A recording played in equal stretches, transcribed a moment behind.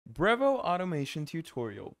Brevo automation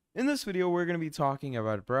tutorial. In this video, we're going to be talking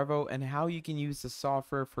about Brevo and how you can use the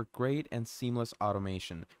software for great and seamless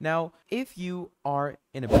automation. Now, if you are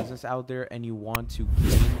in a business out there and you want to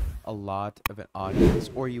gain a lot of an audience,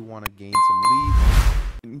 or you want to gain some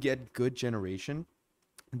leads and get good generation,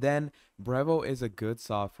 then Brevo is a good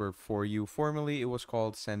software for you. Formerly, it was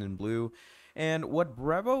called Send in Blue. And what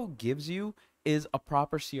Brevo gives you is a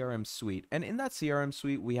proper CRM suite. And in that CRM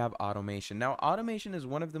suite, we have automation. Now, automation is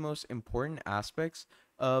one of the most important aspects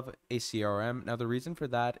of a CRM. Now, the reason for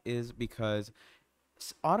that is because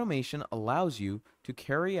automation allows you to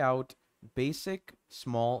carry out basic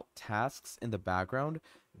small tasks in the background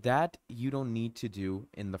that you don't need to do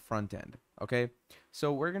in the front end. Okay,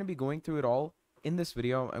 so we're going to be going through it all. In this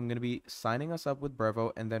video, I'm going to be signing us up with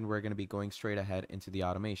Brevo, and then we're going to be going straight ahead into the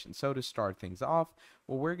automation. So to start things off,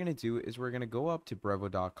 what we're going to do is we're going to go up to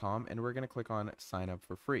brevo.com and we're going to click on sign up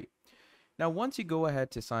for free. Now, once you go ahead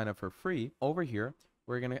to sign up for free, over here,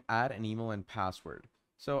 we're going to add an email and password.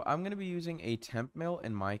 So I'm going to be using a temp mail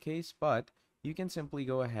in my case, but you can simply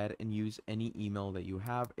go ahead and use any email that you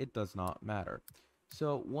have. It does not matter.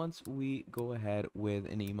 So once we go ahead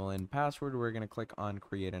with an email and password, we're going to click on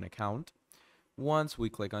create an account. Once we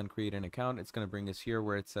click on create an account, it's going to bring us here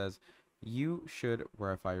where it says you should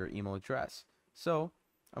verify your email address. So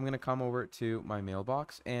I'm going to come over to my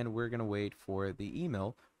mailbox and we're going to wait for the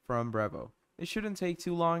email from Brevo. It shouldn't take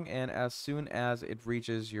too long, and as soon as it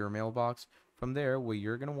reaches your mailbox, from there, what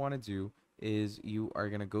you're going to want to do is you are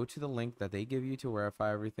going to go to the link that they give you to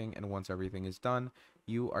verify everything, and once everything is done,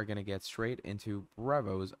 you are going to get straight into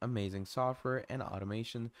Brevo's amazing software and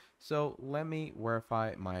automation. So let me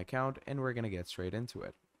verify my account and we're going to get straight into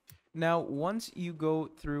it. Now, once you go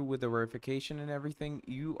through with the verification and everything,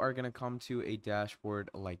 you are going to come to a dashboard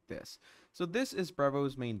like this. So this is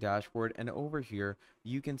Brevo's main dashboard, and over here,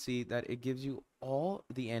 you can see that it gives you all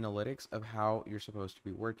the analytics of how you're supposed to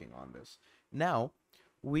be working on this. Now,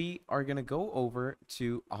 we are going to go over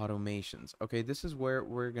to automations. Okay, this is where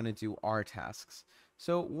we're going to do our tasks.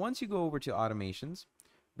 So once you go over to automations,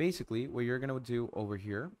 basically what you're going to do over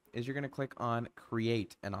here is you're going to click on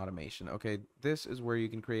create an automation. Okay, this is where you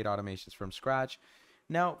can create automations from scratch.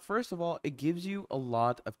 Now, first of all, it gives you a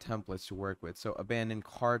lot of templates to work with. So abandoned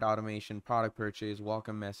cart automation, product purchase,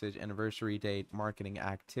 welcome message, anniversary date, marketing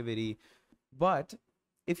activity. But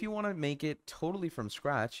if you want to make it totally from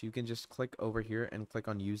scratch, you can just click over here and click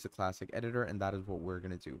on use the classic editor, and that is what we're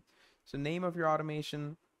going to do. So name of your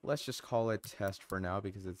automation, let's just call it test for now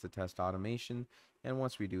because it's a test automation. And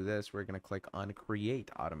once we do this, we're going to click on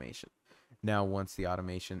create automation. Now, once the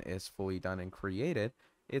automation is fully done and created,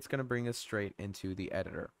 it's going to bring us straight into the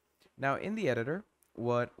editor. Now, in the editor,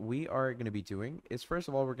 what we are going to be doing is, first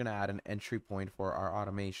of all, we're going to add an entry point for our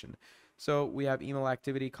automation. So we have email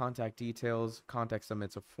activity, contact details, contact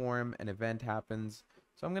submits a form, an event happens.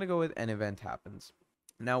 So I'm going to go with an event happens.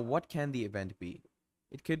 Now, what can the event be?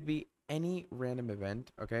 It could be any random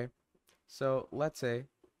event, okay? So let's say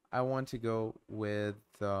I want to go with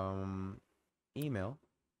email,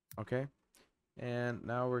 okay? And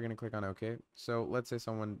now we're going to click on OK. So let's say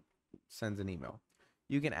someone sends an email.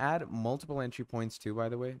 You can add multiple entry points too, by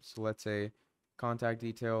the way. So let's say contact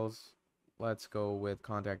details. Let's go with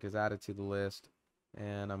contact is added to the list.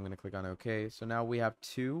 And I'm going to click on OK. So now we have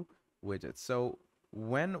two widgets. So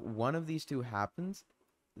when one of these two happens,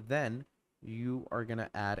 then you are going to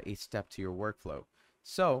add a step to your workflow.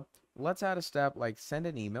 So let's add a step like send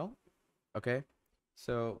an email. Okay.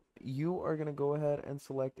 So you are going to go ahead and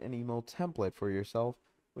select an email template for yourself,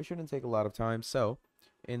 which shouldn't take a lot of time. So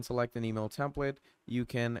in select an email template, you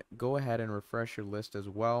can go ahead and refresh your list as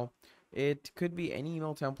well. It could be any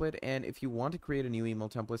email template. And if you want to create a new email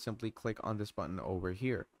template, simply click on this button over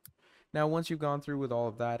here. Now, once you've gone through with all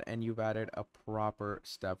of that and you've added a proper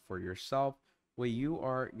step for yourself, what you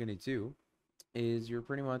are going to do is you're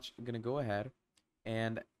pretty much going to go ahead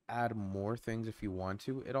and add more things if you want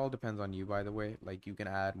to. It all depends on you, by the way. Like, you can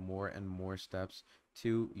add more and more steps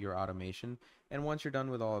to your automation. And once you're done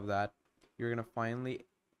with all of that, you're going to finally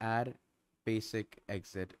add basic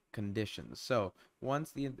exit conditions. So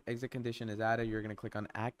once the exit condition is added, you're going to click on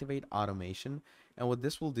activate automation. And what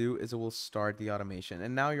this will do is it will start the automation.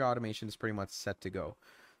 And now your automation is pretty much set to go.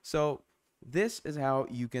 So this is how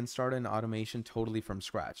you can start an automation totally from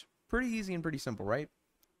scratch. Pretty easy and pretty simple, right?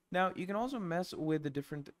 Now, you can also mess with the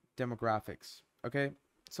different demographics, okay?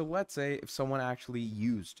 So let's say if someone actually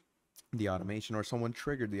used the automation or someone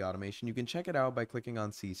triggered the automation, you can check it out by clicking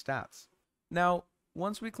on See Stats. Now,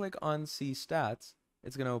 once we click on See Stats,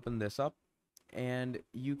 it's going to open this up, and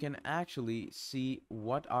you can actually see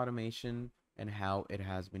what automation and how it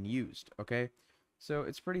has been used, okay? So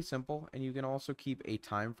it's pretty simple, and you can also keep a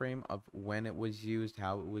time frame of when it was used,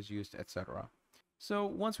 how it was used, etc. So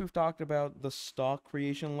once we've talked about the stock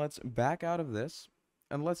creation, let's back out of this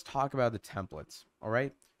and let's talk about the templates. All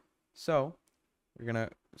right. So we're going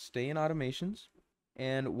to stay in automations.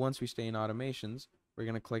 And once we stay in automations, we're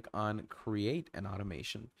going to click on create an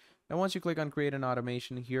automation. Now, once you click on create an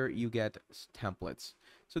automation, here you get templates.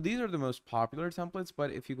 So these are the most popular templates,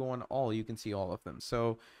 but if you go on all, you can see all of them.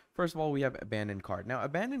 So first of all, we have abandoned cart. Now,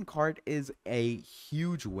 abandoned cart is a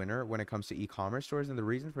huge winner when it comes to e-commerce stores. And the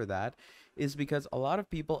reason for that is because a lot of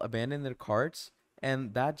people abandon their carts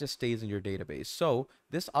and that just stays in your database. So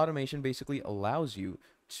this automation basically allows you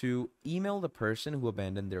to email the person who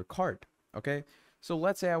abandoned their cart. Okay. So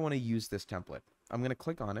let's say I want to use this template. I'm going to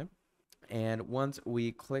click on it. And once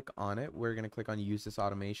we click on it, we're going to click on use this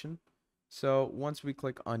automation. So once we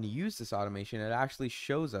click on use this automation, it actually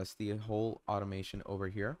shows us the whole automation over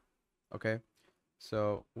here. Okay.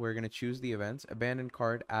 So we're going to choose the events. Abandoned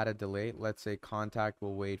cart, add a delay. Let's say contact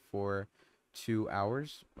will wait for 2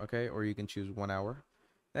 hours. Okay. Or you can choose 1 hour.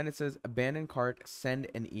 Then it says abandoned cart, send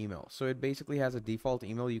an email. So it basically has a default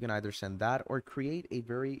email. You can either send that or create a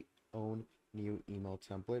very own new email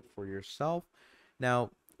template for yourself.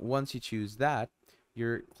 Now, once you choose that,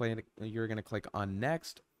 you're going to click on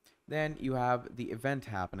next. Then you have the event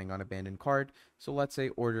happening on abandoned cart. So let's say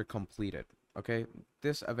order completed. Okay,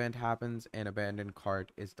 this event happens and abandoned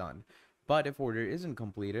cart is done. But if order isn't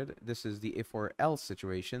completed, this is the if or else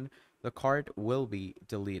situation, the cart will be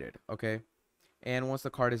deleted. Okay. And once the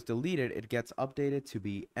cart is deleted, it gets updated to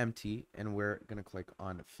be empty, and we're going to click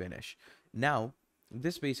on finish. Now,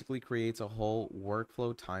 this basically creates a whole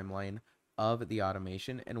workflow timeline of the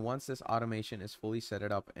automation. And once this automation is fully set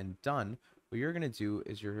it up and done, what you're going to do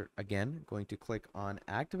is you're again going to click on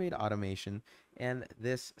activate automation, and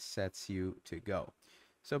this sets you to go.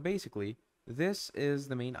 So basically, this is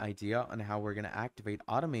the main idea on how we're going to activate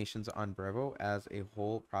automations on Brevo as a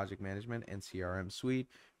whole project management and CRM suite.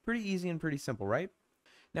 Pretty easy and pretty simple, right?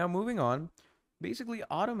 Now moving on, basically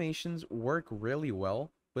automations work really well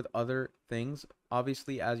with other things.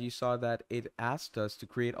 Obviously, as you saw that it asked us to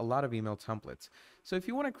create a lot of email templates. So if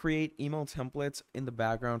you want to create email templates in the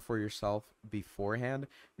background for yourself beforehand,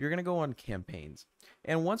 you're going to go on campaigns.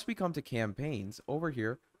 And once we come to campaigns over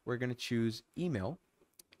here, we're going to choose email.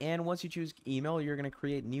 And once you choose email, you're going to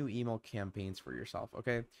create new email campaigns for yourself.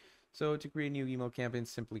 Okay. So to create new email campaigns,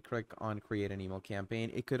 simply click on create an email campaign.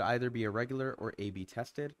 It could either be a regular or A/B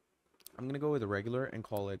tested. I'm going to go with a regular and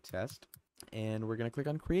call it test. And we're going to click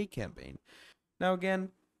on create campaign. Now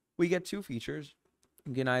again, we get two features.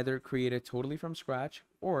 You can either create it totally from scratch,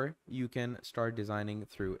 or you can start designing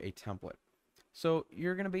through a template. So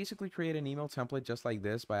you're going to basically create an email template just like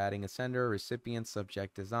this by adding a sender, recipient,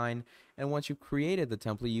 subject, design. And once you've created the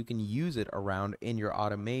template, you can use it around in your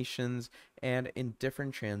automations and in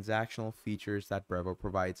different transactional features that Brevo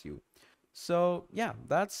provides you. So yeah,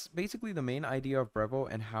 that's basically the main idea of Brevo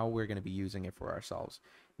and how we're going to be using it for ourselves.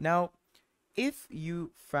 Now, if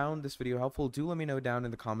you found this video helpful, do let me know down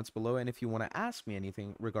in the comments below. And if you want to ask me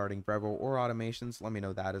anything regarding Brevo or automations, let me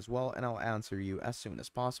know that as well, and I'll answer you as soon as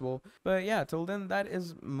possible. But yeah, till then, that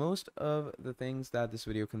is most of the things that this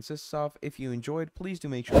video consists of. If you enjoyed, please do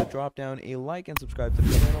make sure to drop down a like and subscribe to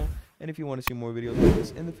the channel. And if you want to see more videos like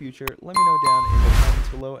this in the future, let me know down in the comments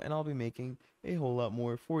below, and I'll be making a whole lot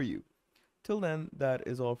more for you. Till then, that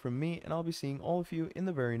is all from me, and I'll be seeing all of you in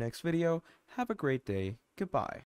the very next video. Have a great day. Goodbye.